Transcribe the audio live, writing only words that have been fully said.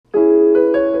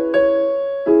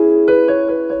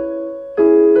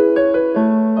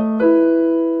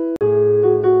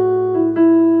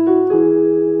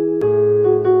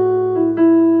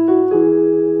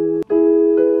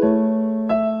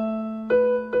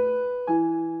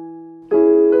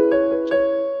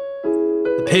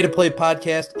Pay to Play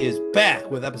podcast is back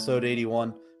with episode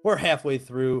 81. We're halfway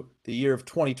through the year of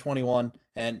 2021,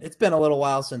 and it's been a little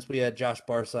while since we had Josh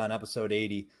Barsa on episode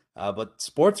 80. But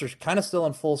sports are kind of still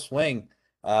in full swing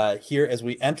here as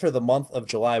we enter the month of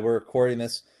July. We're recording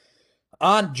this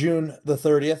on June the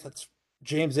 30th. It's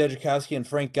James Adzikowski and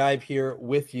Frank Geib here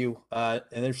with you, and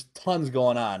there's tons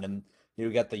going on. And we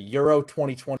got the Euro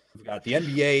 2020, we've got the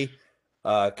NBA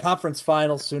conference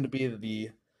finals, soon to be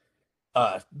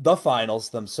the finals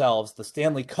themselves, the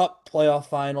Stanley Cup playoff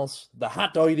finals, the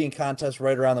hot dog eating contest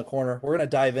right around the corner. We're going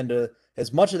to dive into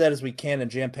as much of that as we can and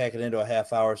jam pack it into a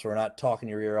half hour so we're not talking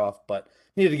your ear off. But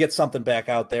we need to get something back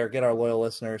out there, get our loyal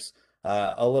listeners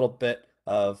a little bit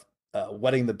of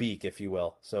wetting the beak, if you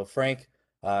will. So, Frank,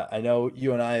 I know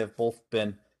you and I have both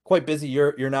been quite busy.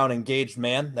 You're now an engaged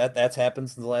man. That's happened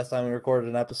since the last time we recorded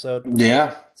an episode.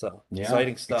 Yeah, So yeah.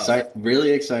 exciting stuff.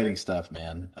 Really exciting stuff,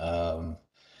 man.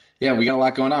 Yeah, we got a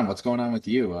lot going on. What's going on with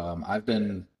you? I've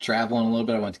been traveling a little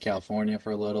bit. I went to California for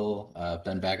a little.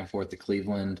 Been back and forth to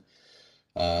Cleveland.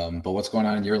 But what's going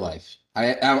on in your life?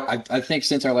 I think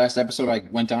since our last episode, I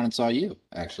went down and saw you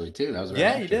actually too. That was right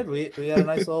Yeah, you after. did. We had a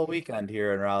nice little weekend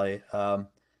here in Raleigh. What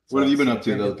So have you it's been up to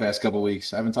been though the good. past couple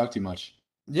weeks? I haven't talked too much.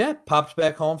 Yeah, popped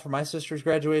back home for my sister's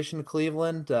graduation to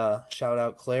Cleveland. Shout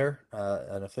out Claire,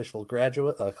 an official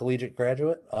graduate, a collegiate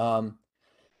graduate.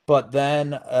 But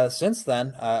then since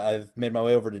then, I've made my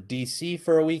way over to DC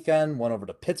for a weekend. Went over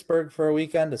to Pittsburgh for a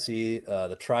weekend to see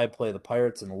the Tribe play the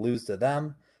Pirates and lose to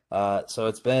them. So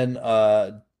it's been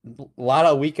a lot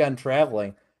of weekend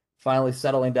traveling. Finally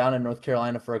settling down in North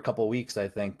Carolina for a couple weeks, I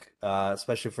think,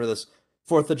 especially for this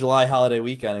Fourth of July holiday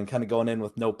weekend, and kind of going in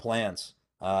with no plans.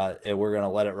 And we're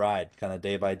gonna let it ride, kind of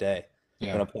day by day.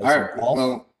 Yeah. Gonna play All some right. golf.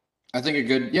 Well, I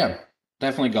think yeah,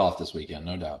 definitely golf this weekend,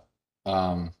 no doubt.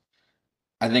 Um,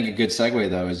 I think a good segue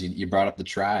though is you brought up the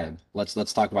Tribe. Let's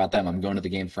talk about them. I'm going to the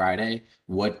game Friday.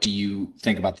 What do you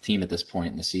think about the team at this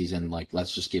point in the season? Like,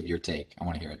 let's just give your take. I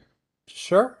want to hear it.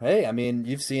 Sure. Hey, I mean,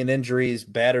 you've seen injuries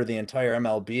batter the entire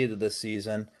MLB to this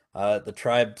season. The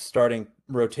Tribe starting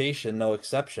rotation, no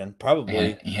exception. And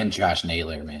Probably, and Josh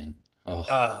Naylor, man.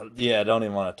 Oh, yeah, I don't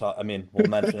even want to talk. I mean, we'll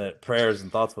mention it, prayers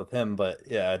and thoughts with him, but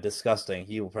yeah, disgusting.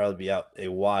 He will probably be out a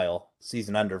while,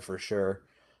 season ender for sure.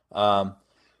 Um,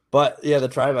 but yeah, the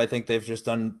Tribe, I think they've just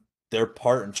done their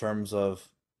part in terms of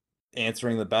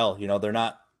answering the bell. They're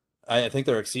not, I think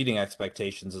they're exceeding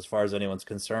expectations as far as anyone's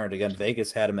concerned. Again,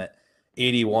 Vegas had them at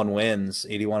 81 wins,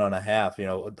 81 and a half,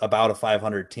 about a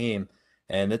 500 team.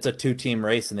 And it's a two-team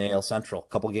race in the AL Central,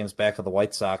 a couple games back of the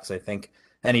White Sox. I think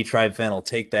any Tribe fan will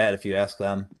take that if you ask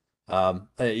them.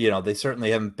 They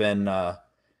certainly haven't been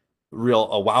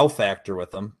real a wow factor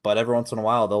with them, but every once in a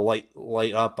while they'll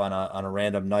light up on a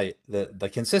random night. The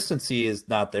consistency is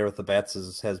not there with the bats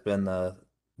as has been the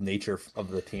nature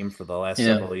of the team for the last yeah.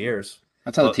 several years.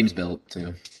 That's how the But team's built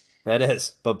too. that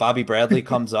is. But Bobby Bradley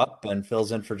comes up and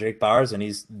fills in for Jake Bowers, and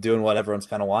he's doing what everyone's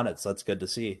kind of wanted. So that's good to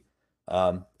see.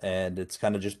 And it's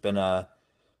kind of just been a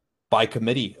by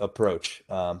committee approach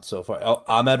so far. Oh,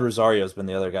 Ahmed Rosario has been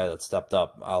the other guy that stepped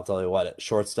up. I'll tell you what, at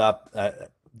shortstop,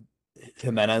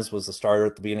 Jimenez was the starter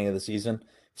at the beginning of the season.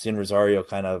 Seen Rosario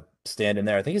kind of stand in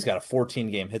there. I think he's got a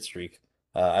 14 game hit streak.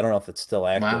 I don't know if it's still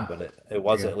active, Wow. but it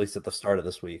was Yeah. at least at the start of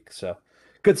this week. So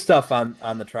good stuff on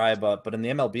the Tribe. But in the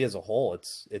MLB as a whole,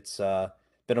 it's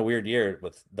been a weird year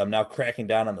with them now cracking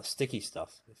down on the sticky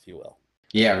stuff, if you will.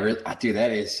 Yeah, dude,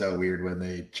 that is so weird when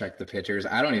they check the pitchers.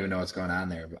 I don't even know what's going on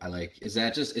there. But is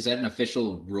that an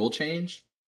official rule change?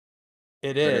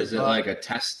 It Or is. is it like a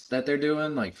test that they're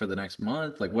doing like for the next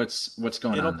month? Like what's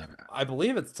going on It'll. there? I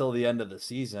believe it's till the end of the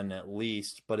season at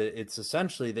least, but it's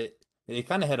essentially that they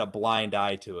kind of had a blind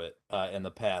eye to it in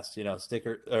the past.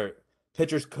 Sticker or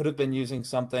pitchers could have been using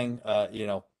something. I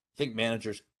think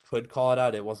managers could call it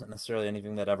out. It wasn't necessarily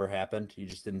anything that ever happened. You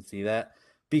just didn't see that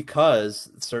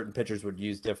because certain pitchers would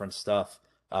use different stuff.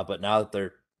 But now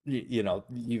that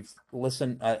you've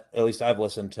listened. At least I've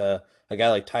listened to a guy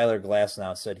like Tyler Glass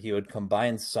now said he would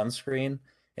combine sunscreen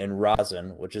and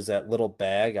rosin, which is that little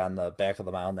bag on the back of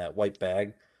the mound, that white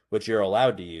bag, which you're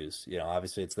allowed to use.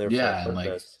 Obviously it's there for a Yeah, and like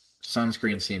purpose.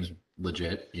 sunscreen seems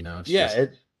legit, it's Yeah, just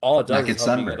it all it not does is get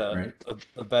help you get sunburned, a, right?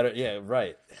 a, a better, yeah,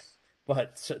 right.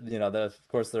 But of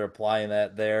course they're applying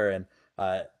that there and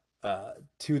uh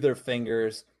to their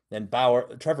fingers. And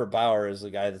Trevor Bauer is the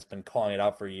guy that's been calling it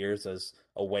out for years as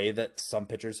a way that some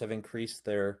pitchers have increased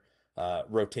their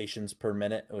rotations per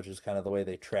minute, which is kind of the way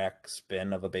they track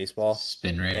spin of a baseball.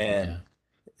 Spin rate, And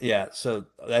yeah. yeah, so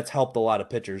that's helped a lot of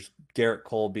pitchers. Garrett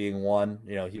Cole being one,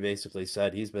 he basically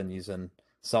said he's been using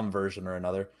some version or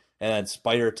another. And then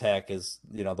Spider Tack is,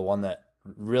 the one that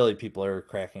really people are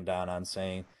cracking down on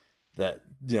saying that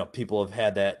people have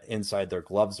had that inside their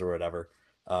gloves or whatever.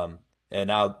 And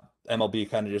now MLB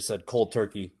kind of just said cold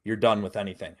turkey, you're done with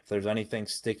anything. If there's anything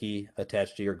sticky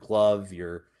attached to your glove,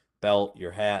 your belt,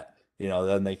 your hat,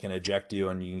 then they can eject you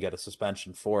and you can get a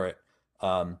suspension for it.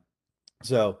 Um,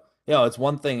 so, it's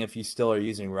one thing if you still are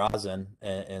using rosin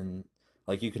and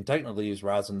like you can technically use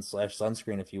rosin slash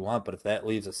sunscreen if you want, but if that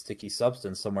leaves a sticky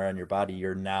substance somewhere on your body,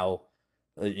 you're now,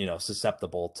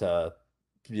 susceptible to,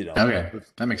 Okay,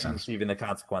 that makes sense. receiving the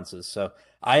consequences. So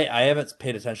I haven't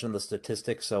paid attention to the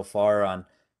statistics so far on,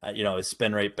 his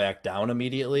spin rate back down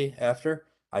immediately after.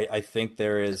 I think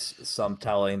there is some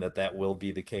telling that will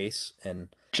be the case, and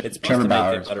it's supposed Trevor to make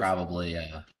Bauer it is better. probably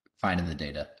finding the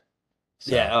data,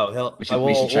 Yeah. so Oh, we should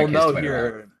we'll check his know Twitter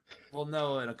out. here. We'll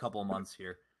know in a couple of months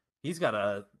here. He's got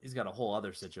a whole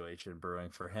other situation brewing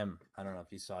for him. I don't know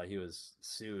if you saw he was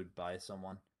sued by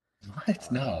someone,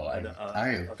 What? No, a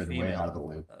I've been way out of female. the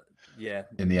loop Yeah,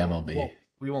 in the MLB.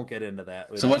 we won't get into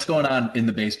that. So what's going on in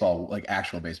the baseball, like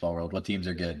actual baseball world? What teams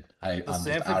are good? The I'm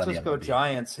San just out of the Francisco MLB.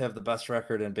 Giants have the best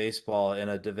record in baseball in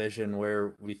a division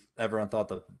where everyone thought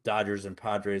the Dodgers and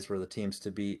Padres were the teams to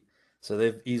beat. So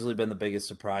they've easily been the biggest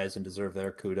surprise and deserve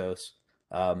their kudos.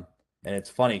 Um, and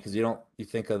it's funny because you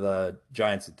think of the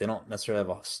Giants, they don't necessarily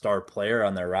have a star player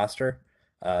on their roster.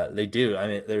 They do. I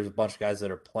mean, there's a bunch of guys that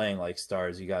are playing like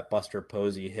stars. You got Buster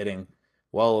Posey hitting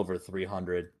well over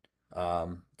 300.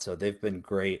 So they've been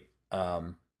great.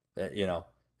 You know,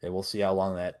 and we'll see how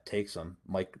long that takes them.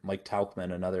 Mike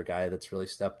Tauchman, another guy that's really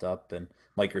stepped up, and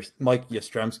Mike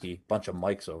Yastrzemski, bunch of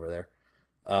Mikes over there.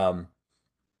 Um,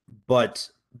 but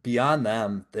beyond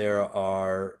them, there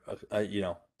are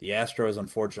the Astros.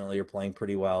 Unfortunately, are playing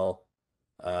pretty well.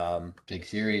 Um, Big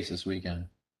series this weekend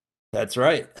that's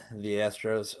right, the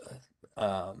Astros.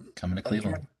 coming to I'm trying.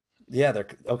 Cleveland. Yeah, they're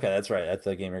okay. That's right. That's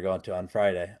the game you're going to on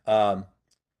Friday.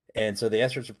 And so the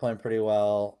Astros are playing pretty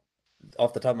well.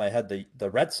 Off the top of my head, the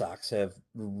Red Sox have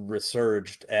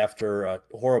resurged after a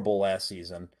horrible last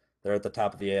season. They're at the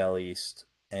top of the AL East,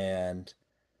 and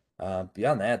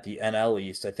beyond that, the NL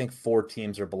East, I think four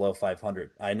teams are below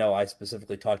 500. I know I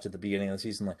specifically talked at the beginning of the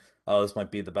season like, oh, this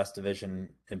might be the best division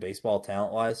in baseball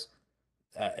talent wise.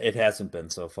 It hasn't been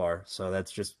so far, so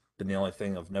that's just been the only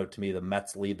thing of note to me. The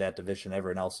Mets lead that division.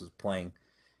 Everyone else is playing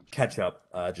catch up,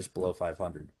 just below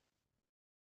 500.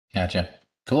 Gotcha.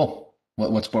 Cool.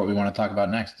 What sport we want to talk about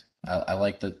next? I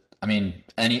like the. I mean,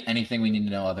 anything we need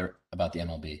to know other about the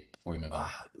MLB before we move on.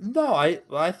 No,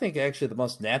 I think actually the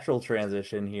most natural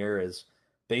transition here is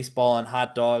baseball and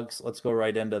hot dogs. Let's go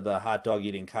right into the hot dog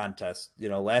eating contest.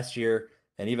 Last year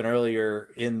and even earlier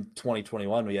in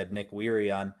 2021, we had Nick Weary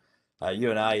on.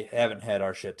 You and I haven't had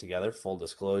our shit together, full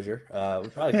disclosure. We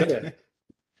probably could have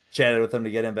chatted with him to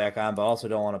get him back on, but also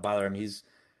don't want to bother him. He's,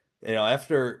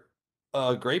 after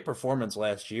a great performance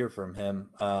last year from him,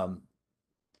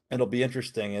 it'll be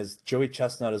interesting as Joey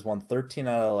Chestnut has won 13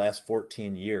 out of the last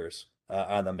 14 years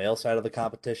on the male side of the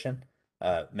competition.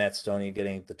 Matt Stoney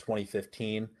getting the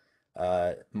 2015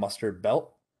 mustard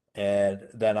belt. And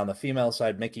then on the female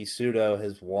side, Mickey Sudo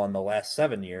has won the last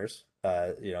 7 years.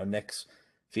 Nick's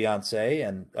fiance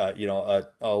and, a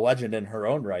legend in her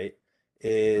own right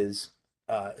is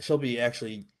she'll be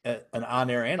actually an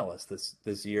on-air analyst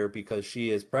this year because she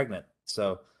is pregnant.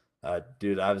 So,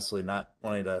 dude, obviously not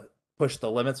wanting to push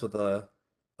the limits with a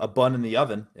bun in the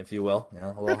oven, if you will.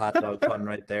 A little hot dog fun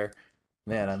right there.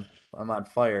 Man, I'm on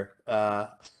fire.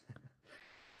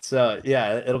 So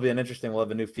yeah, it'll be an interesting. We'll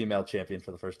have a new female champion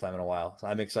for the first time in a while. So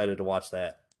I'm excited to watch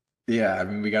that. Yeah, I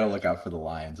mean, we got to look out for the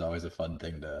Lions. Always a fun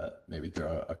thing to maybe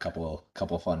throw a couple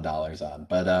fun dollars on.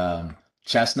 But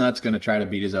Chestnut's going to try to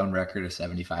beat his own record of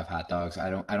 75 hot dogs. I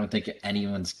don't think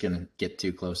anyone's going to get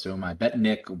too close to him. I bet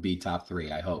Nick will be top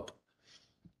three. I hope.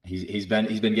 He's been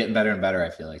getting better and better, I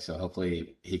feel like. So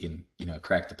hopefully he can,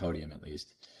 crack the podium at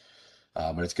least.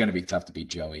 But it's going to be tough to beat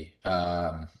Joey.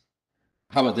 How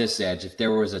about this, Edge? If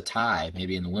there was a tie,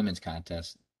 maybe in the women's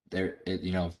contest,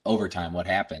 overtime, what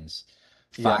happens?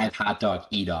 Yeah. Five hot dog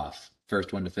eat off.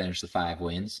 First one to finish the five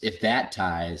wins. If that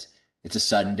ties, it's a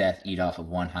sudden death eat off of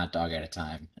one hot dog at a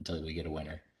time until we get a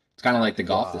winner. It's kind of like the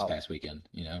golf this Wow. past weekend,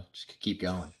 just keep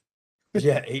going.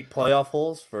 Yeah, 8 playoff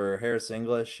holes for Harris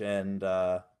English and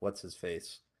what's his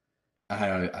face? I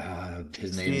don't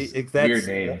his See, name's weird that's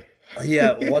name.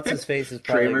 yeah. What's his face is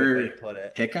probably a good way to Kramer put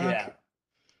it. Hickok? Yeah,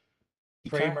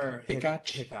 Hickok? Kramer Hickok?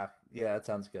 Hickok. Yeah, that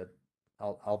sounds good.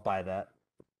 I'll buy that.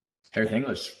 Harris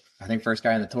English. I think first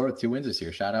guy on the tour with 2 wins this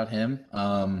year. Shout out him.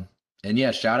 And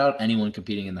yeah, shout out anyone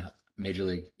competing in the Major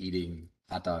League Eating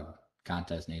Hot Dog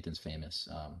Contest. Nathan's famous.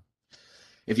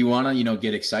 If you want to,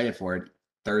 get excited for it,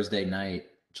 Thursday night,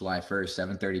 July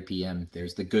 1st, 7:30 p.m.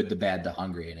 There's the good, the bad, the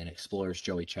hungry, and it explores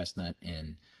Joey Chestnut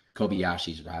and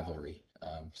Kobayashi's rivalry.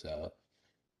 So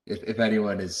if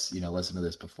anyone is listened to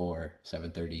this before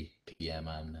 7:30 p.m.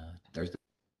 on Thursday,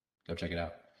 go check it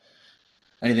out.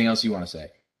 Anything else you want to say?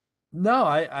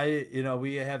 No,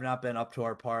 we have not been up to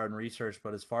our par in research,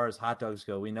 but as far as hot dogs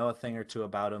go, we know a thing or two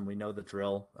about them. We know the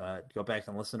drill. Go back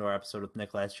and listen to our episode with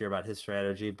Nick last year about his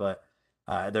strategy. But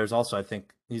there's also, I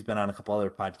think he's been on a couple other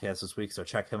podcasts this week, so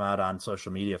check him out on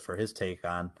social media for his take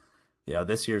on,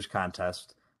 this year's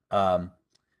contest.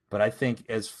 But I think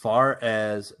as far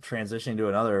as transitioning to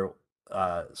another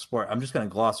sport, I'm just going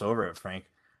to gloss over it, Frank.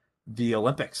 The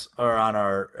Olympics are on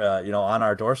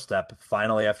our doorstep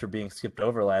finally after being skipped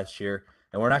over last year,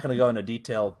 and we're not going to go into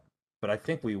detail, but I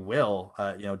think we will.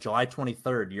 July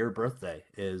 23rd, your birthday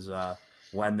is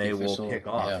when The they will official, kick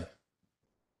off. yeah.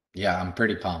 Yeah, I'm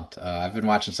pretty pumped. I've been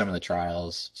watching some of the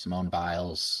trials. Simone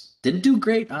Biles didn't do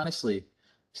great, honestly.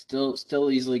 Still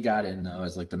easily got in though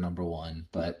as like the number one.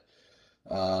 But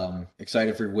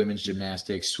excited for women's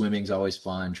gymnastics. Swimming's always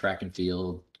fun. Track and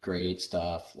field, great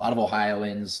stuff. A lot of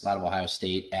Ohioans, a lot of Ohio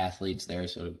State athletes there.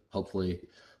 So hopefully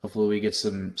we get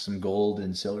some gold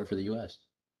and silver for the U.S.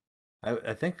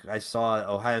 I think I saw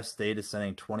Ohio State is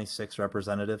sending 26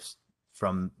 representatives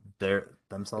from It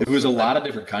themselves. was a So lot of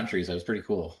different countries. That was pretty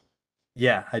cool.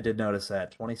 yeah, I did notice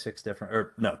that 26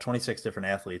 different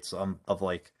athletes of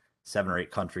like 7 or 8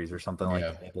 countries or something like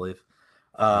Yeah, that, I believe.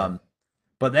 yeah. Um,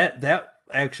 But that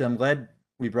actually, I'm glad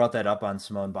we brought that up on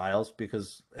Simone Biles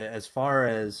because as far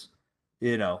as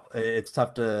it's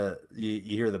tough you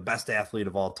hear the best athlete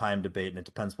of all time debate, and it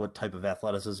depends what type of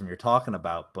athleticism you're talking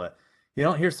about. But you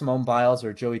don't hear Simone Biles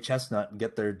or Joey Chestnut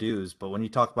get their dues. But when you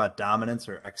talk about dominance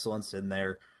or excellence in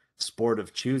their sport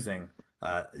of choosing,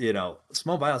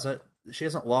 Simone Biles, she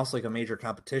hasn't lost like a major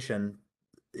competition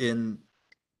in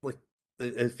like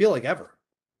I feel like ever.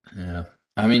 Yeah.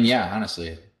 I mean, yeah,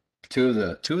 honestly, two of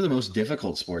the most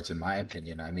difficult sports in my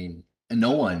opinion. I mean, and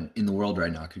no one in the world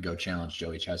right now could go challenge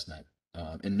Joey Chestnut.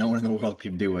 And no one in the world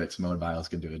can do what Simone Biles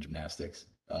can do in gymnastics.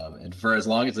 And for as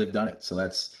long as they've done it. So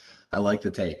I like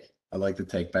the take. I like the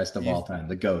take. Best of You all time.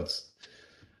 The GOATs.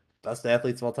 best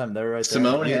athletes of all time. They're right there.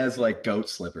 Simone has like goat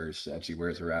slippers that she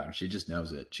wears around. She just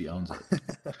knows it. She owns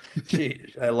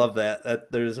it. I love that.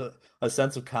 That there's a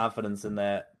sense of confidence in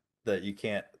that you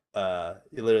can't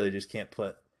you literally just can't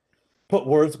put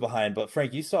words behind. But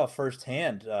Frank, you saw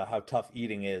firsthand how tough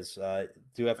eating is.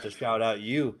 Do have to shout out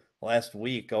you last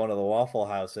week going to the Waffle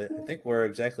House. I think we're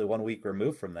exactly 1 week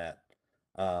removed from that.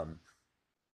 Um,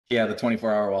 Yeah, the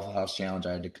 24-hour Waffle House challenge.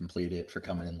 I had to complete it for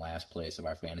coming in last place of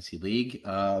our fantasy league.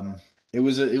 It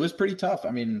was pretty tough. I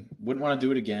mean, wouldn't want to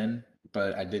do it again,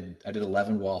 but I did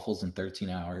 11 waffles in 13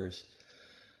 hours.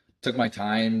 Took my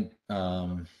time,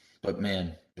 but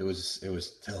man, it was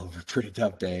still a pretty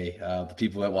tough day. The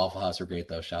people at Waffle House were great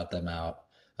though. Shout them out.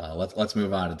 Let's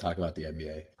move on and talk about the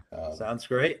NBA. Sounds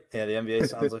great. Yeah, the NBA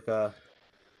sounds like a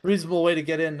reasonable way to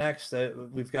get in next.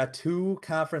 We've got two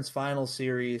conference final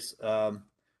series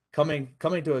coming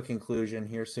to a conclusion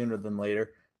here sooner than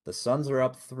later. The Suns are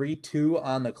up 3-2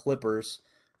 on the Clippers.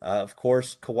 Of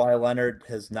course, Kawhi Leonard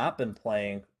has not been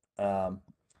playing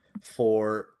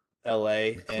for LA,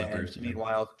 The and Clippers, yeah.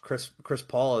 meanwhile, Chris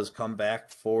Paul has come back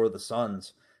for the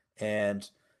Suns. And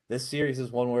this series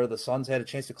is one where the Suns had a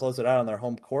chance to close it out on their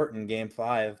home court in Game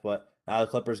 5, but now the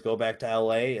Clippers go back to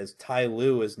LA as Ty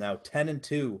Lue is now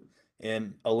 10-2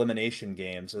 in elimination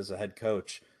games as a head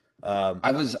coach. Um,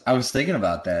 I was thinking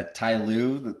about that. Ty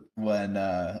Lue, when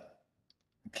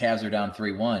Cavs are down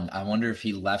 3-1. I wonder if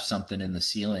he left something in the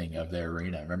ceiling of their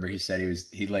arena. Remember he said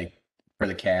he like for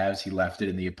the Cavs, he left it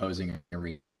in the opposing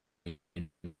arena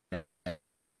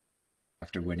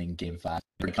after winning game 5.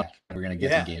 We're gonna get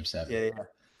to yeah, game 7. yeah,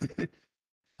 yeah.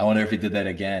 I wonder if he did that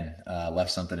again,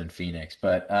 left something in Phoenix.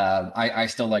 But I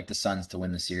still like the Suns to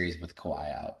win the series with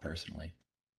Kawhi out personally.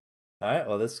 All right.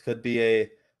 Well, this could be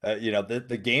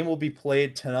the game will be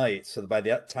played tonight. So by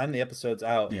the time the episode's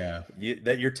out, Yeah.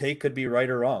 that your take could be right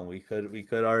or wrong. We could have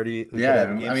Yeah, I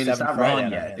Game mean it's 7 not Friday wrong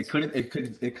on our yet. It hands.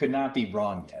 couldn't it could not be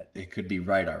wrong yet. It could be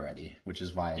right already, which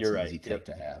is why it's You're an right. easy take Yep.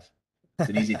 to have. It's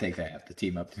an easy take to have to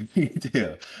team up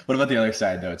too. What about the other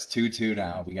side though? It's 2-2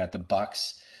 now. We got the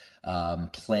Bucks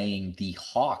playing the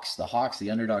Hawks. The Hawks,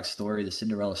 the underdog story, the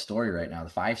Cinderella story right now, the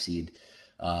 5 seed.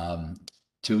 Um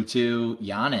 2-2.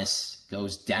 Giannis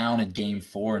goes down in game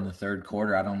 4 in the third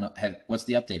quarter. I don't know. What's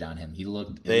the update on him? It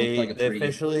looked like a They pretty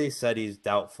officially said he's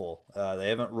doubtful. They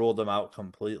haven't ruled him out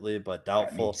completely, but that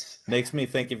doubtful means makes me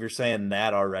think if you're saying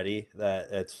that already, that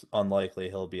it's unlikely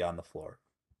he'll be on the floor.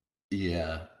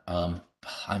 yeah. Um,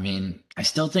 I mean, I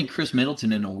still think Chris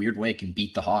Middleton in a weird way can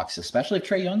beat the Hawks, especially if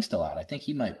Trae Young's still out. I think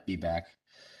he might be back,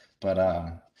 but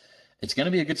it's going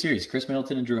to be a good series. Chris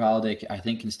Middleton and Drew Holiday, I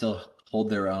think, can still hold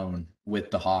their own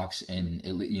with the Hawks, and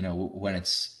when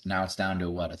it's down to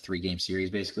what, a 3-game series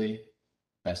basically,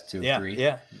 best two of Yeah, three.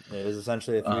 yeah. It is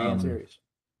essentially a 3-game Um, series.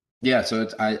 yeah, so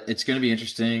it's going to be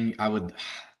interesting.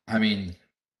 I mean,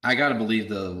 I got to believe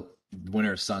the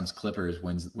winner of Suns Clippers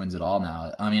wins it all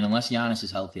now. I mean, unless Giannis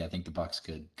is healthy, I think the Bucks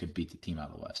could beat the team out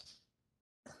of the West.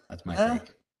 That's my Eh,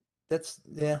 take that's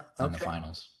yeah, on the okay.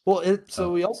 finals. Well, so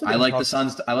So we also I didn't like the talk.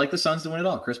 Suns. I like the Suns to win it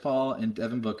all. Chris Paul and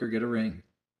Devin Booker get a ring.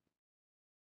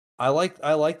 I like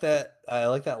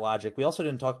that logic. We also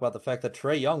didn't talk about the fact that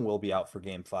Trae Young will be out for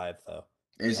Game 5, though.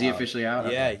 Is he officially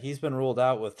out? Yeah, Okay. he's been ruled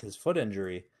out with his foot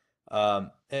injury.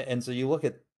 And so you look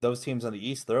at those teams on the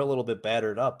East; they're a little bit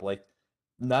battered up. Like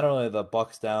not only the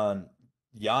Bucks down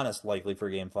Giannis likely for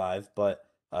Game 5, but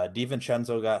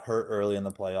DiVincenzo got hurt early in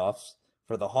the playoffs.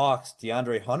 For the Hawks,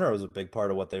 DeAndre Hunter was a big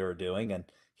part of what they were doing, and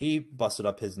he busted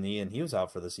up his knee and he was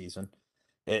out for the season.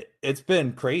 It's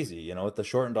been crazy, with the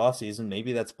shortened off season.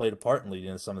 Maybe that's played a part in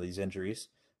leading to some of these injuries.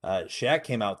 Shaq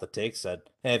came out with the take, said,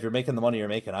 "Hey, if you're making the money you're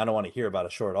making, I don't want to hear about a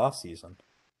short off season."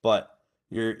 But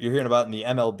you're hearing about in the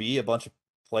MLB, a bunch of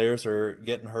players are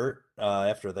getting hurt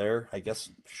after their, I guess,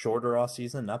 shorter off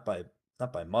season. Not by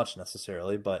much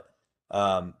necessarily, but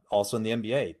also in the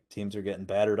NBA, teams are getting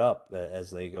battered up as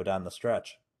they go down the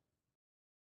stretch.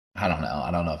 I don't know.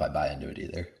 I don't know if I buy into it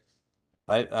either.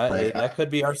 Like, That could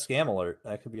be our scam alert.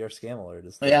 That could be our scam alert.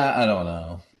 Is the yeah, I don't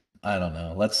know. I don't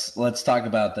know. Let's talk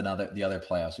about the other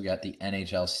playoffs. We got the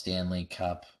NHL Stanley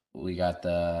Cup. We got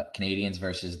the Canadians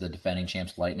versus the defending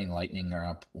champs Lightning. Lightning are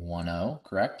up 1-0,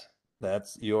 correct?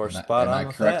 That's you're Am I spot am I on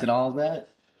with correct in that. all of that?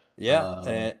 Yeah, Um,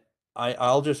 and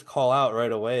I'll just call out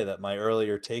right away that my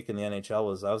earlier take in the NHL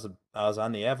was I was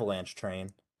on the Avalanche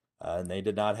train, and they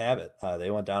did not have it. They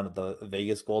went down to the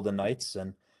Vegas Golden Knights,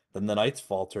 and then the Knights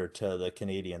faltered to the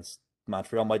Canadians.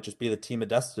 Montreal might just be the team of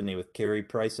destiny with Carey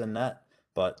Price in net,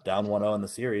 but down 1-0 in the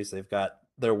series, they've got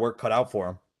their work cut out for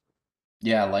them.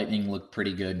 yeah, Lightning looked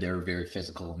pretty good. They were very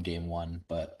physical in game one,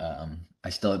 but I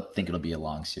still think it'll be a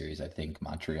long series. I think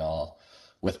Montreal,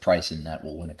 with Price in net,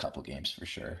 will win a couple games for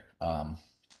sure.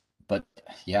 But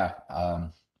yeah,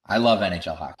 I love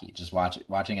NHL hockey. Just watching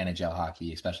NHL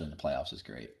hockey, especially in the playoffs, is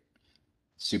great.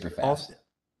 Super Also, fast.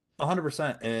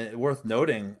 100%. And worth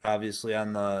noting, obviously,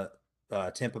 on the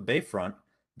Tampa Bay front,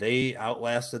 they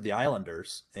outlasted the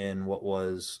Islanders in what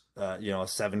was, a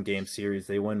 7-game series.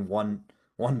 They win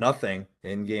 1-0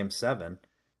 in Game 7.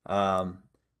 Um,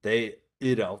 they,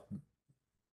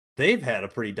 they've had a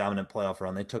pretty dominant playoff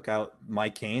run. They took out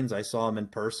Mike Haynes. I saw him in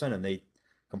person, and they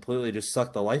completely just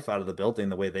sucked the life out of the building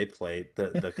the way they played,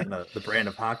 the kind of the brand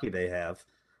of hockey they have.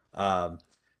 Um,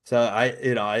 so I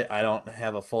don't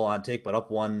have a full on take, but up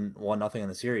 1-0 in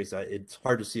the series, it's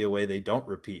hard to see a way they don't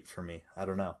repeat for me. I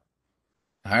don't know.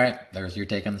 All right, there's your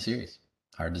take on the series.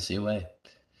 Hard to see a way.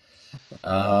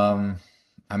 Um,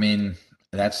 I mean,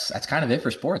 that's kind of it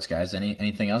for sports, guys.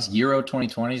 Anything else? Euro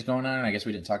 2020 is going on. I guess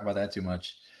we didn't talk about that too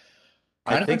much.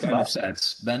 I Kind of been think I some missed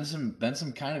upsets. Been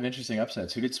some kind of interesting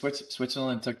upsets. Who did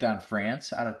Switzerland took down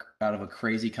France out of a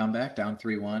crazy comeback, down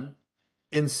 3-1.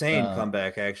 insane Uh,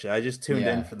 comeback. Actually, I just tuned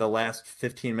in yeah, for the last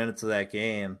 15 minutes of that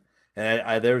game,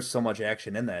 and there was so much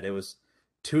action in that. It was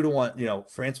 2-1.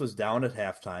 France was down at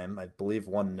halftime, I believe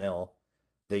 1-0.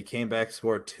 They came back,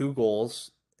 scored 2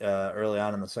 goals early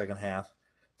on in the second half.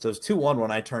 So it was 2-1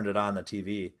 when I turned it on the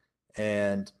TV.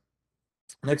 And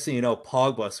next thing you know,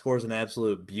 Pogba scores an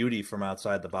absolute beauty from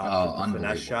outside the box oh, with the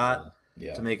finesse unbelievable shot goal.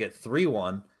 to Yeah. make it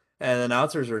 3-1. And the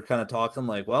announcers are kind of talking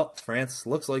like, well, France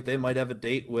looks like they might have a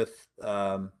date with,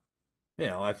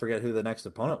 I forget who the next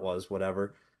opponent was,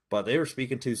 whatever. But they were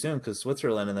speaking too soon because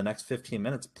Switzerland in the next 15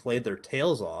 minutes played their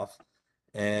tails off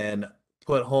and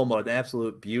put home an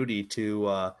absolute beauty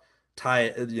to tie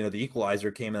it. The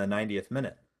equalizer came in the 90th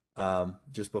minute,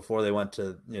 just before they went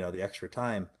to the extra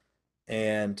time.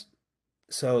 And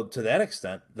so to that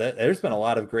extent, there's been a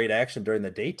lot of great action during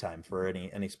the daytime for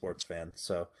any sports fan.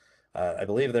 So I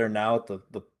believe they're now at the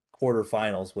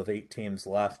quarterfinals with 8 teams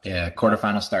left. Yeah, Uh,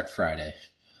 quarterfinals start Friday.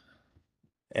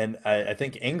 and I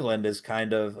think England has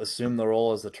kind of assumed the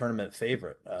role as the tournament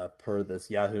favorite, per this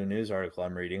Yahoo News article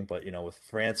I'm reading. But with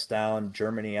France down,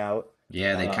 Germany out,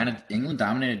 Yeah, they uh, kind of England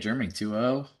dominated Germany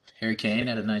 2-0. Harry Kane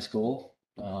had a nice goal.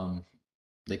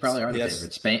 They probably are the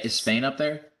yes, favorite. Is Spain up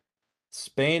there?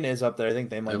 Spain is up there. I think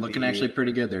they They're might looking be. actually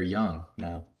pretty good. They're young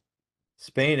now.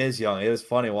 Spain is young. It was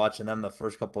funny watching them the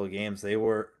first couple of games. They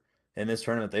were in this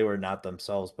tournament. They were not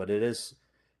themselves, but it is.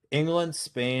 England,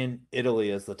 Spain,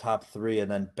 Italy as the top three, and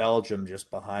then Belgium just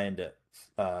behind it.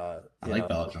 I like For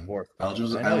Belgium. fourth.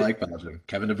 Belgium's I I know. like Belgium.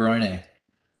 Kevin De Bruyne.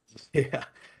 Yeah.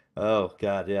 Oh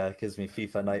God, yeah, it gives me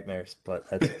FIFA nightmares, but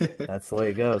that's the way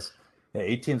it goes. Yeah,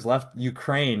 8 teams left.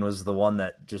 Ukraine was the one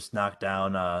that just knocked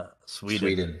down Sweden.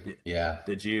 Sweden. Yeah.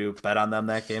 Did you bet on them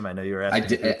that game? I know you were I asking the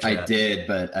did group I chat. did,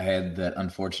 but I had that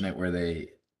unfortunate where they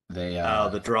Oh, I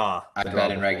the draw bet in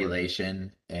before.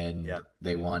 regulation and Yeah.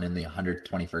 they won in the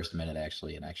 121st minute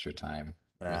actually in extra time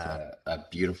with Ah. a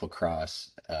beautiful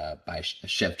cross by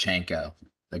Shevchenko.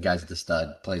 The guy's the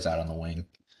stud, plays out on the wing.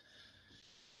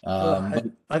 But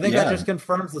I think that yeah, just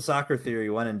confirms the soccer theory.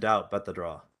 When in doubt, bet the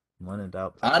draw. When in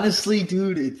doubt, bet the draw. honestly,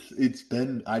 dude, it's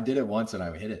been I did it once and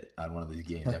I hit it on one of these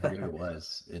games. I forget who it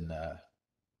was in the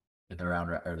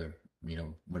or the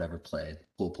whatever play,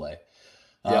 pool play.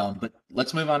 Yep. But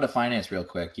let's move on to finance real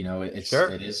quick. You know, Sure.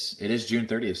 it is June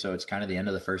 30th, so it's kind of the end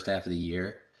of the first half of the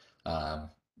year. Um,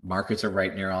 Markets are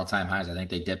right near all-time highs. I think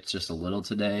they dipped just a little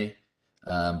today,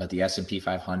 but the S&P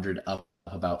 500 up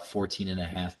about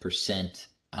 14.5%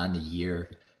 on the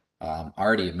year.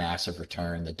 Already a massive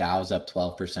return. The Dow's up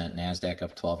 12%, Nasdaq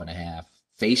up 12.5.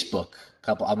 Facebook,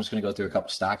 couple. I'm just going to go through a couple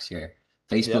stocks here.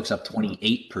 Facebook's Yep. up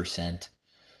 28%.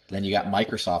 Then you got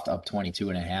Microsoft up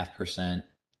 22.5%.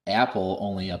 Apple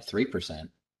only up 3%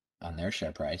 on their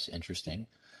share price. Interesting.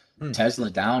 Hmm.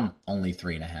 Tesla down only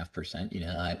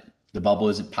 3.5%. The bubble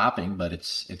isn't popping, but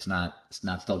it's not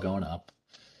still going up.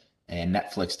 And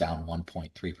Netflix down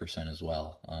 1.3% as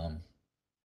well.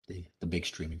 The big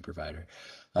streaming provider.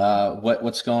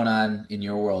 What's going on in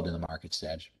your world in the market,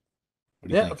 Staj? What do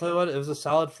you Yeah, I'll think? tell you what, it was a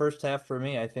solid first half for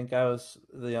me. I think I was,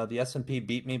 the S&P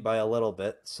beat me by a little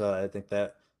bit, so I think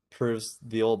that proves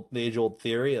the age-old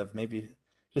theory of maybe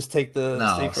just take the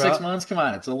No, safe 6 route. months. Come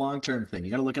on, it's a long term thing.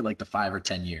 You got to look at like the 5 or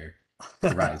 10 year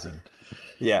horizon.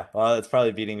 Yeah, well, it's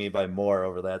probably beating me by more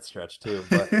over that stretch too,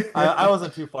 but I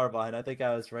wasn't too far behind. I think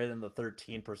I was right in the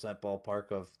 13%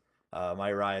 ballpark of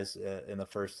my rise in the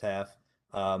first half.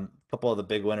 A couple of the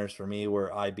big winners for me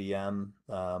were IBM,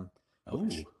 which Oh,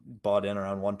 bought in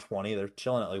around 120. They're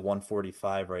chilling at like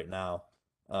 145 right now.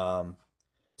 Um,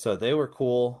 so they were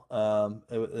cool. And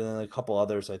a couple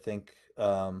others, I think.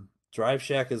 Drive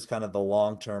Shack is kind of the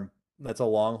long term. That's a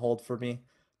long hold for me.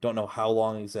 Don't know how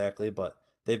long exactly, but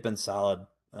they've been solid,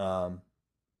 um,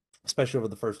 especially over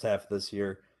the first half of this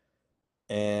year.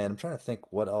 And I'm trying to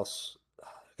think what else.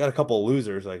 Got a couple of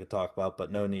losers I could talk about,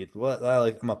 but no need. What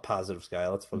I'm a positives guy.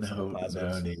 Let's focus on the no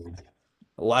positives. need.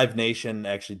 Live Nation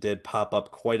actually did pop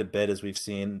up quite a bit as we've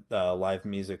seen live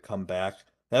music come back.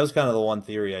 That was kind of the one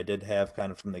theory I did have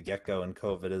kind of from the get-go in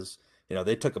COVID is,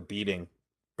 they took a beating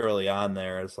early on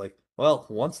there. It's like, well,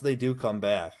 once they do come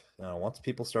back, once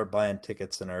people start buying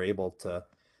tickets and are able to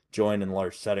join in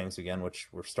large settings again, which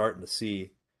we're starting to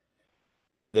see,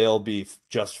 they'll be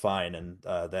just fine. And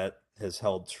that has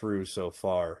held true so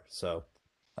far. So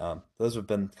those have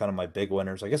been kind of my big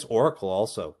winners. I guess Oracle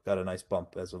also got a nice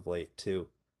bump as of late too.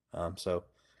 So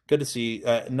good to see.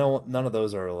 No, none of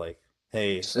those are like,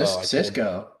 hey, oh, I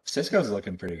told. Cisco's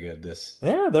looking pretty good. This,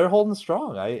 Yeah, they're holding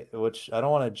strong. Which I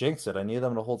don't want to jinx it. I need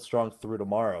them to hold strong through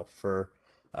tomorrow for,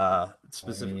 I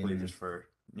specifically just mean, for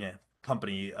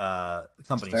company stock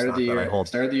that I hold.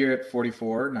 started the year at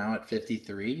 44, now at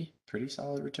 53. Pretty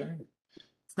solid return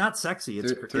It's not sexy.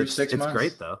 through six It's months.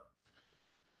 great though.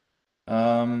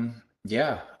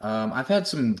 Yeah. I've had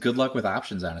some good luck with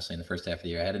options, honestly, in the first half of the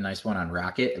year. I had a nice one on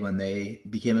Rocket when they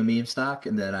became a meme stock,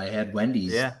 and then I had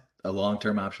Wendy's, Yeah, a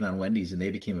long-term option on Wendy's, and they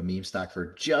became a meme stock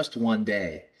for just one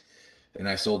day. And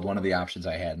I sold one of the options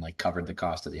I had and like covered the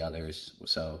cost of the others.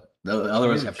 So the other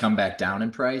ones have huge. come back down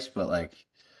in price, but like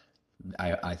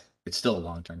I it's still a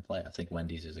long-term play. I think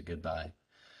Wendy's is a good buy.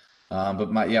 But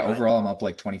I overall I'm up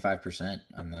like 25%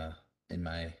 on the in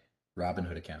my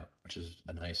Robinhood account, which is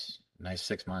a nice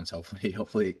 6 months.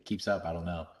 Hopefully it keeps up. I don't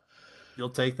know. You'll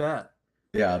take that.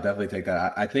 Yeah, I'll definitely take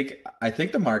that. I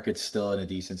think the market's still in a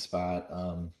decent spot.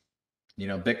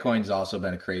 Bitcoin's also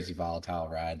been a crazy volatile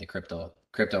ride. The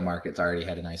crypto market's already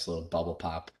had a nice little bubble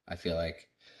pop. I feel like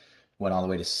went all the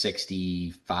way to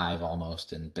 65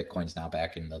 almost, and Bitcoin's now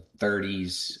back in the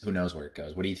 30s. Who knows where it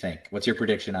goes? What do you think? What's your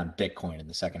prediction on Bitcoin in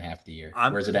the second half of the year?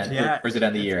 I'm yeah, Where's it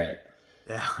end the it's year at?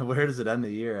 yeah, where does it end the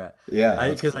year at? Yeah,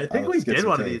 Because I think we let's get did some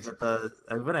one of these takes. at the.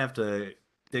 I'm gonna have to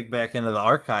dig back into the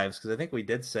archives because I think we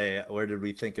did say where did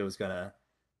we think it was gonna,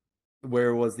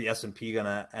 where was the S&P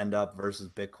gonna end up versus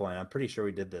Bitcoin. I'm pretty sure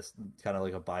we did this kind of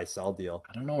like a buy sell deal.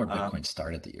 I don't know where Um, Bitcoin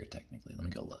started the year technically. Let me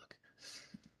go look.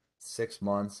 6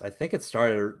 months. I think it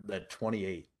started at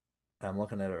 28. I'm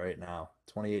looking at it right now.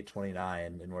 28,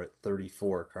 29, and we're at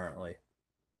 34 currently.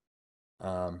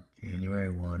 Um,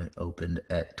 January 1, it opened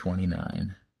at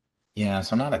 29. Yeah,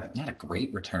 so not a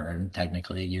great return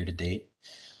technically year to date.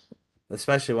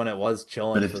 especially when it was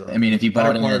But chilling for if I the mean if you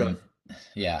better bought part of in,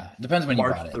 yeah, depends when you March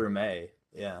bought in. through May.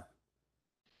 Yeah.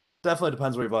 Definitely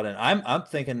depends where you bought in. I'm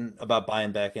thinking about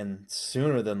buying back in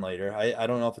sooner than later. I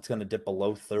don't know if it's going to dip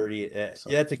below 30. So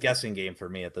Yeah, it's a guessing game for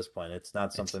me at this point. It's not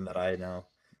it's something that I know.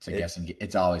 it's a It guessing.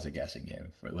 It's always a guessing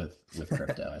game with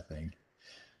crypto. I think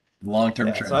long-term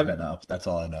yeah, so trend's been up. That's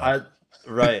all I know. I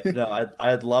right. No,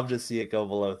 I'd love to see it go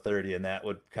below 30 and that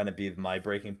would kind of be my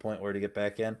breaking point where to get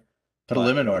back in. Put a But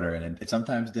limit order in it. It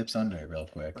sometimes dips under it real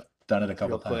quick. Done it a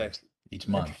couple real quick. times each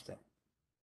month. Interesting.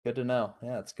 Good to know.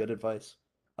 Yeah, it's good advice.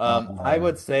 I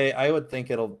would Um, say I would think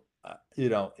it'll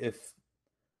if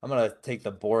I'm gonna take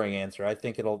the boring answer. I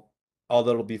think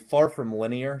although it'll be far from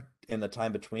linear in the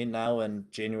time between now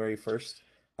and January 1st.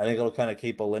 I think it'll kind of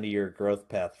keep a linear growth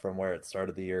path from where it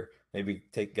started the year. Maybe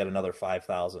get another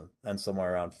 5,000 and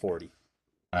somewhere around 40.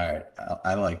 all right,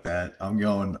 I like that. I'm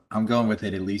going with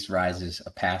it at least rises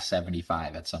past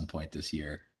 75 at some point this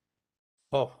year.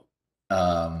 Oh,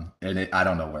 And I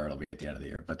don't know where it'll be at the end of the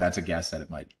year, but that's a guess that it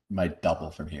might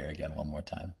double from here again one more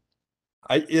time.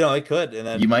 it could, and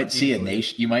then easily.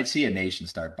 You might see a nation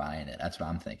start buying it. That's what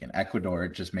I'm thinking. Ecuador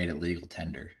just made it legal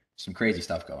tender. Some crazy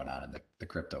stuff going on in the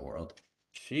crypto world.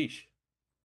 Sheesh.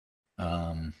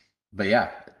 Um, but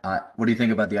yeah, what do you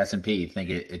think about the S&P? You think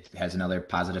it has another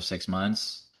positive 6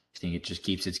 months? You think it just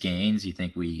keeps its gains? You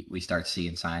think we start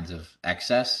seeing signs of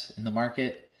excess in the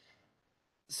market?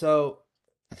 So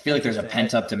I feel like there's a interesting.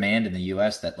 pent up demand in the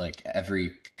US that like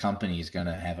every company is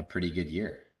gonna have a pretty good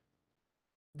year.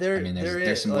 I mean, There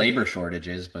there's is some labor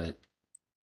shortages, but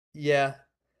yeah,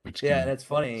 which yeah, and can it's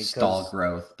funny stall because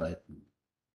growth. But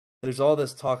there's all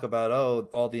this talk about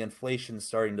all the inflation's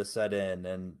starting to set in,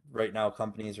 and right now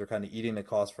companies are kind of eating the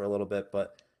cost for a little bit,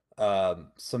 but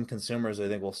some consumers I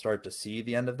think will start to see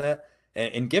the end of that.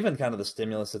 And given kind of the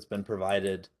stimulus that's been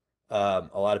provided, a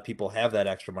lot of people have that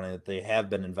extra money that they have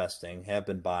been investing, have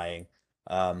been buying.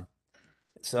 Um,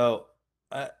 so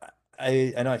I,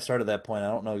 I know I started that point. I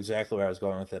don't know exactly where I was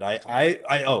going with it.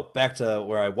 Back to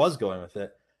where I was going with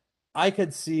it. I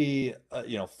could see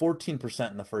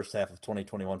 14% in the first half of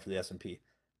 2021 for the S&P.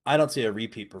 I don't see a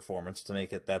repeat performance to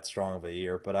make it that strong of a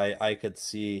year, but I could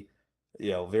see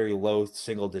very low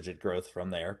single digit growth from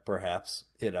there, perhaps,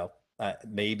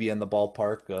 maybe in the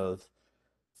ballpark of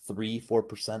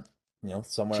 3-4%,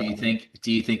 somewhere around there.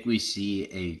 do you think we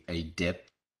see a dip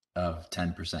of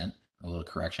 10%, a little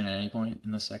correction at any point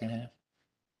in the second half?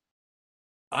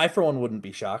 I for one wouldn't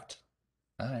be shocked.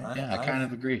 All right, I yeah, I I kind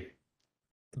of agree.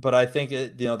 but I think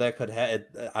that could have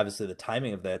obviously the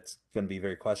timing of that's going to be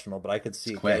very questionable, but I could It's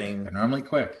see it quick. getting. They're normally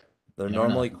quick. They're You never know.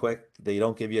 normally quick. They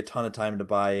don't give you a ton of time to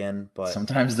buy in, but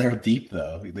Sometimes they're deep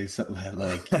though.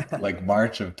 Like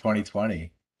March of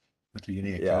 2020 with the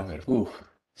beginning of yeah. COVID. Ooh,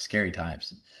 scary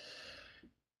times.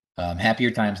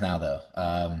 Happier times now though.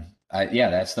 Yeah,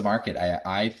 that's the market.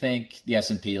 I think the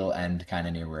S&P will end kind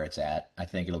of near where it's at. I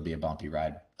think it'll be a bumpy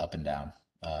ride up and down.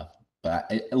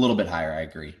 But a little bit higher. I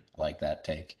agree. I like that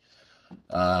take.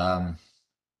 Um,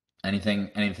 anything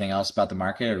else about the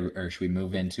market, or should we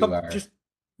move into our? Just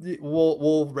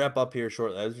we'll wrap up here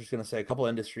shortly. I was just going to say a couple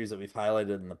industries that we've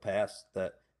highlighted in the past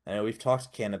that I know we've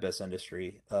talked cannabis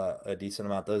industry a decent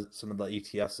amount. Those some of the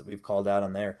ETFs that we've called out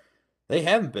on there, they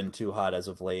haven't been too hot as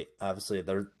of late. Obviously,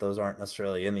 those aren't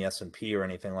necessarily in the S&P or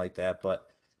anything like that, but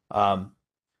um,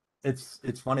 it's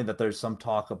funny that there's some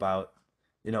talk about,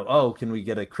 oh, can we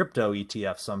get a crypto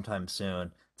ETF sometime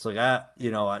soon? It's like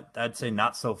I'd say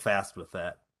not so fast with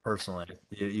that personally.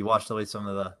 You watch the way some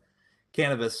of the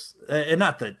cannabis, and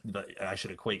not that I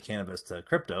should equate cannabis to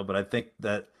crypto, but I think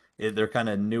that they're kind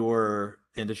of newer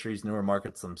industries, newer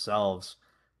markets themselves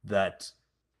that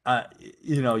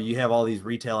you have all these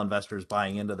retail investors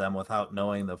buying into them without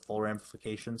knowing the full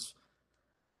ramifications.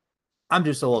 I'm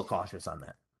just a little cautious on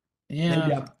that. Maybe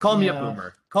Yeah, call me a yeah,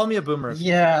 boomer. Call me a boomer if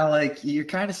you want. yeah. Like you're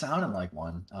kind of sounding like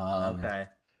one. Okay.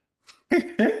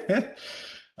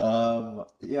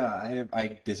 Yeah,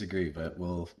 I disagree, but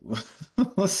we'll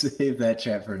save that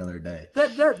chat for another day.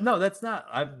 That no, that's not.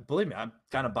 I believe me, I'm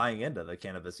kind of buying into the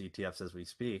cannabis ETFs as we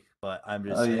speak, but I'm Oh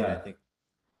just saying I yeah. think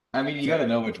I mean, you got to to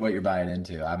know what you're buying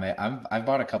into. I've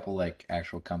bought a couple like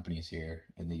actual companies here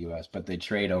in the U.S., but they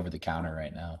trade over the counter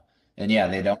right now. And yeah,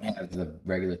 they don't have the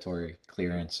regulatory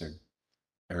clearance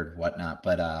or whatnot,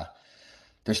 but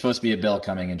there's supposed to be a bill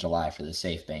coming in July for the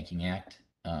Safe Banking Act,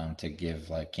 to give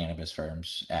like cannabis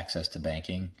firms access to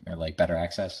banking or like better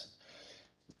access.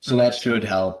 So Mhm. that should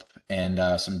help, and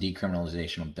some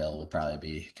decriminalization bill will probably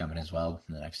be coming as well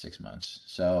in the next 6 months.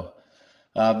 So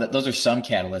Those are some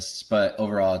catalysts, but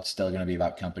overall, it's still going to be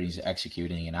about companies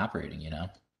executing and operating,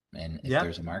 and if Yeah.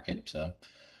 there's a market. So,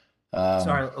 um,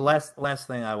 Sorry, last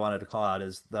thing I wanted to call out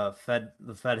is the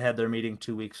Fed had their meeting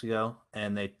 2 weeks ago,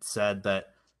 and they said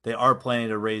that they are planning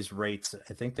to raise rates.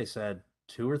 I think they said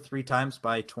two or three times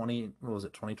by 20, what was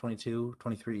it, 2022,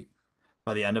 23,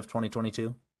 by the end of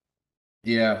 2022.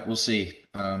 yeah, we'll see.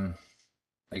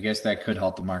 I guess that could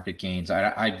help the market gains.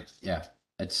 Yeah,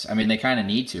 I mean, they kind of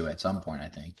need to at some point, I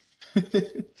think.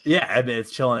 Yeah, I mean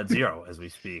it's chilling at zero as we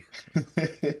speak.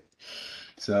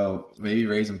 So maybe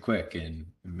raise them quick and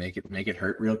make it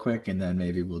hurt real quick, and then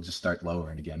maybe we'll just start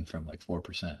lowering again from like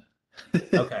 4%.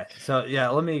 Okay, so yeah,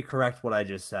 let me correct what I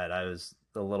just said. I was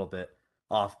a little bit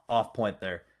off point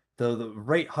there. The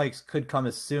rate hikes could come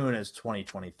as soon as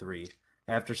 2023,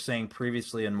 after saying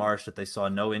previously in March that they saw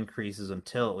no increases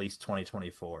until at least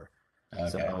 2024. Okay.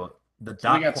 So the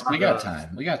So we dot got plot we got of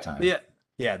time. We got time. yeah,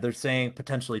 yeah, they're saying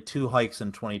potentially two hikes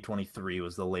in 2023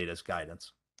 was the latest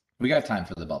guidance. We got time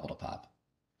for the bubble to pop.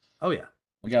 Oh yeah.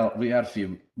 We got a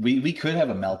few. We could have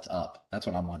a melt up. That's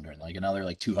what I'm wondering. Like another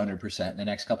like 200% in the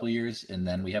next couple of years, and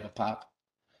then we have a pop.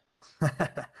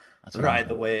 That's what I'm Ride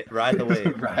the thinking. wave, ride the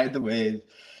wave. Ride the wave.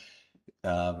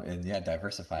 And yeah,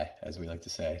 diversify, as we like to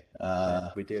say. Yeah,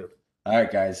 we do. All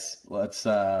right, guys, let's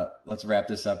wrap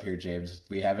this up here, James. Do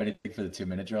we have anything for the 2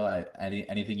 minute drill?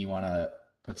 Anything you want to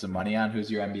put some money on? Who's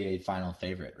your NBA final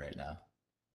favorite right now?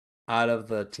 Out of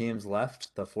the teams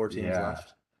left, the four teams Yeah.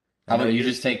 left. I know you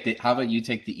How about you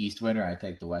take the East winner? I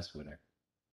take the West winner.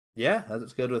 Yeah,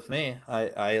 that's good with me.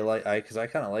 I like I because I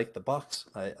kind of like the Bucks.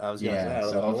 I was gonna say Yeah. out of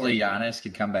So the hopefully four. Giannis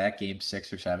can come back game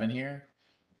 6 or 7 here,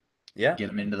 Yeah. get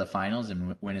him into the finals,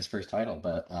 and win his first title.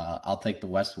 But I'll take the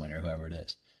West winner, whoever it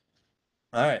is.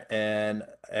 All right. And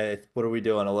what are we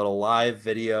doing? A little live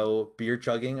video beer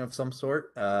chugging of some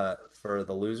sort for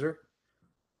the loser.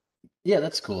 Yeah,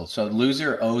 that's cool. So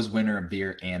loser owes winner a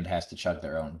beer and has to chug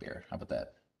their own beer. How about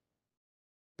that?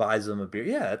 Buys them a beer.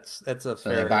 Yeah, that's a So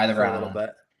they buy the fair little round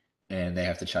bet. and they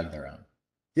have to chug their own.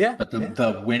 Yeah, But the yeah.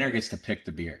 the winner gets to pick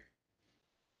the beer.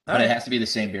 All But it right. has to be the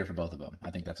same beer for both of them. I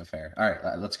think that's a fair. All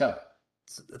right, let's go.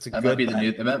 It's a That might good be the bet.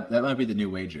 new that might be the new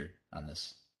wager on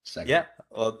this segment. Yeah.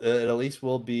 Well, it at least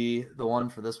will be the one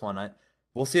for this one.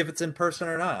 We'll see if it's in person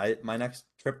or not. My next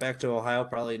trip back to Ohio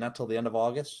probably not till the end of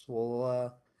August.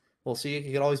 We'll see.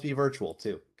 It could always be virtual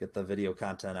too. Get the video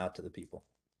content out to the people.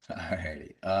 All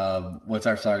righty. What's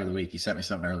our song of the week? You sent me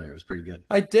something earlier. It was pretty good.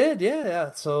 I did, yeah,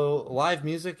 yeah. So live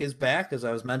music is back, as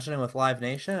I was mentioning with Live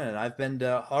Nation, and I've been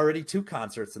to already two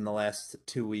concerts in the last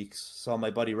 2 weeks. Saw my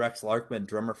buddy Rex Larkman,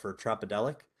 drummer for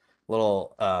Tropidelic,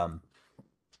 little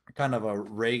kind of a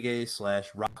reggae slash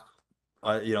rock.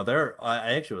 I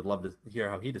actually would love to hear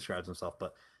how he describes himself,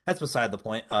 but that's beside the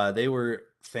point. They were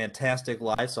fantastic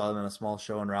live. Saw them in a small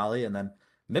show in Raleigh, and then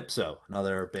Mipso,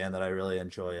 another band that I really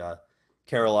enjoy,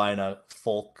 Carolina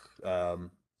folk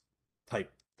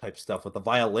type type stuff with the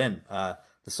violin. The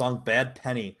song "Bad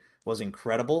Penny" was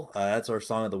incredible. That's our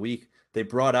song of the week. They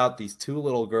brought out these two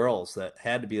little girls that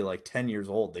had to be like 10 years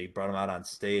old. They brought them out on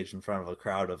stage in front of a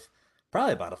crowd of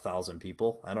probably about 1,000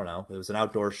 people. I don't know. It was an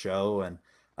outdoor show, and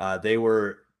they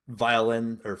were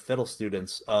violin or fiddle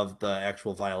students of the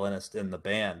actual violinist in the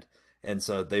band, and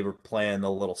so they were playing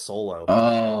the little solo.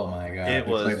 Oh my God. It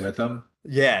They played was with them?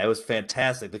 Yeah, it was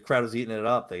fantastic. The crowd was eating it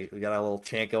up. We got a little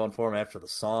chant going for them after the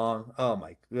song. Oh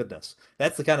my goodness.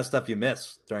 That's the kind of stuff you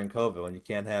miss during COVID when you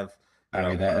can't have, I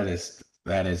mean, that is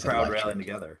crowd rallying electric.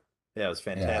 together. Yeah, it was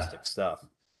Yeah. fantastic stuff.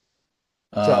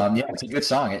 So Yeah, it's a good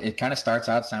song. It kind of starts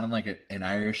out sounding like an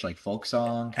Irish like folk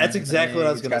song that's kind of exactly what I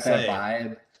thing. was It's gonna got that say.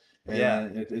 vibe, Yeah.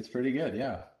 and it's pretty good.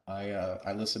 Yeah,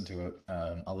 I listened to it.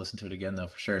 I'll listen to it again though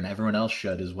for sure, and everyone else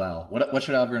should as well. What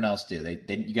should everyone else do?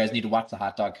 You guys need to watch the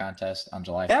hot dog contest on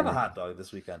July Have a 4th. hot dog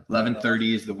this weekend. Let me know.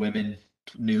 11:30 is the women,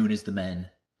 noon is the men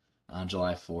on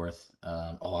July 4th.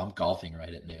 I'm golfing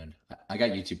right at noon. I got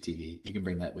YouTube TV. You can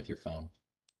bring that with your phone.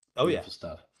 Oh yeah. Beautiful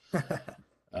stuff.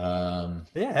 Um,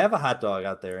 Yeah, have a hot dog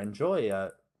out there. Enjoy.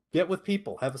 Get with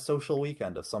people. Have a social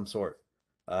weekend of some sort.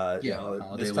 yeah, This holiday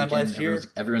time weekend. last Everyone's year,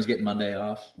 everyone's getting Monday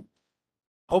off.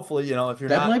 hopefully, if you're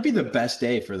That not, might be the best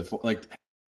day for like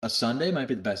a Sunday might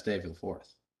be the best day for the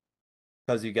 4th.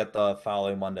 because you get the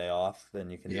following Monday off, then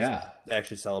you can just Yeah,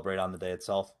 actually celebrate on the day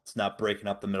itself. It's not breaking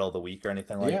up the middle of the week or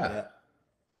anything like yeah, that.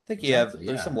 I think exactly.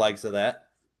 there's some Yeah. legs to that.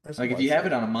 There's some Like if you legs to have it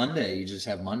that. on a Monday, you just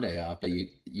have Monday off, but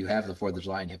you have the 4th of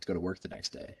July and you have to go to work the next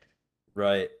day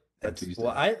Right. or It's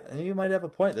well, Tuesday. you might have a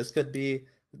point. This could be,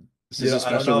 This is a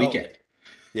I don't special know. weekend.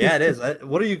 Yeah, it is.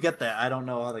 What do you get that? I don't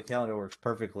know how the calendar works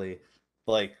perfectly.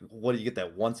 Like, what do you get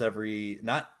that once every,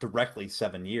 not directly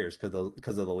 7 years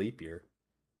because of the leap year.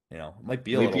 It might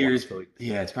be a Leap little year while. is,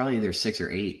 yeah, it's probably either 6 or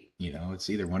 8. It's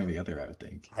either one or the other, I would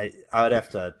think. I would have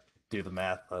to do the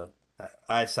math.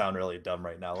 I sound really dumb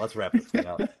right now. Let's wrap this thing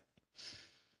up.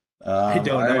 I don't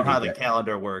know Alrighty, how the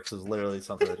calendar works. Is literally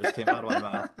something that just came out of my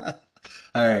mouth.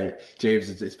 all right,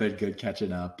 James, it's been good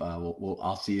catching up.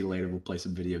 I'll see you later. We'll play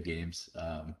some video games.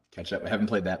 Catch up. I haven't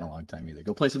played that in a long time either.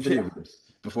 Go play some video Yeah, games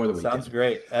before the sounds weekend.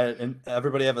 great. And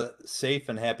everybody have a safe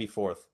and happy 4th.